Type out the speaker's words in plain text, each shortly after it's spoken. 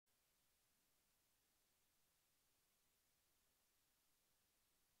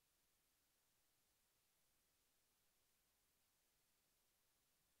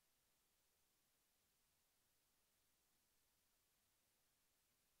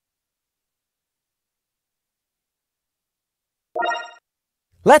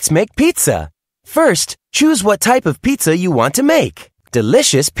Let's make pizza. First, choose what type of pizza you want to make.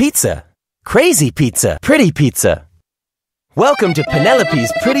 Delicious pizza, crazy pizza, pretty pizza. Welcome to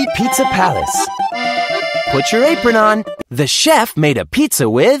Penelope's Pretty Pizza Palace. Put your apron on. The chef made a pizza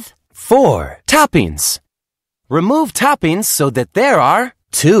with 4 toppings. Remove toppings so that there are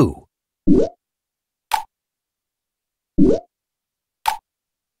 2.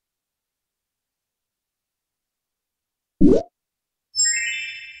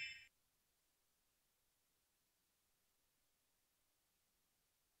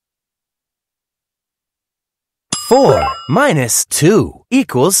 Four minus 2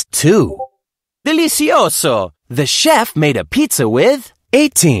 equals 2. Delicioso! The chef made a pizza with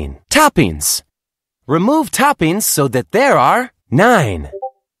 18 toppings. Remove toppings so that there are 9.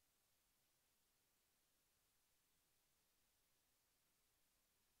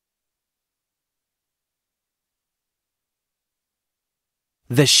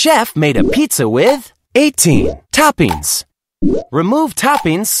 The chef made a pizza with 18 toppings. Remove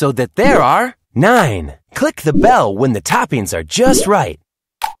toppings so that there are 9. Click the bell when the toppings are just right.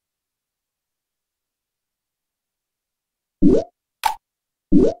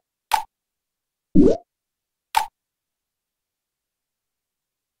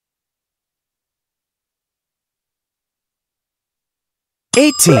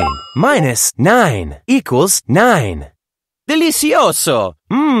 Eighteen minus 9 equals 9. Delicioso!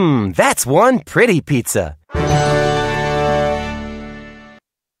 That's one pretty pizza.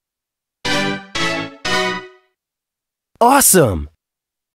 Awesome!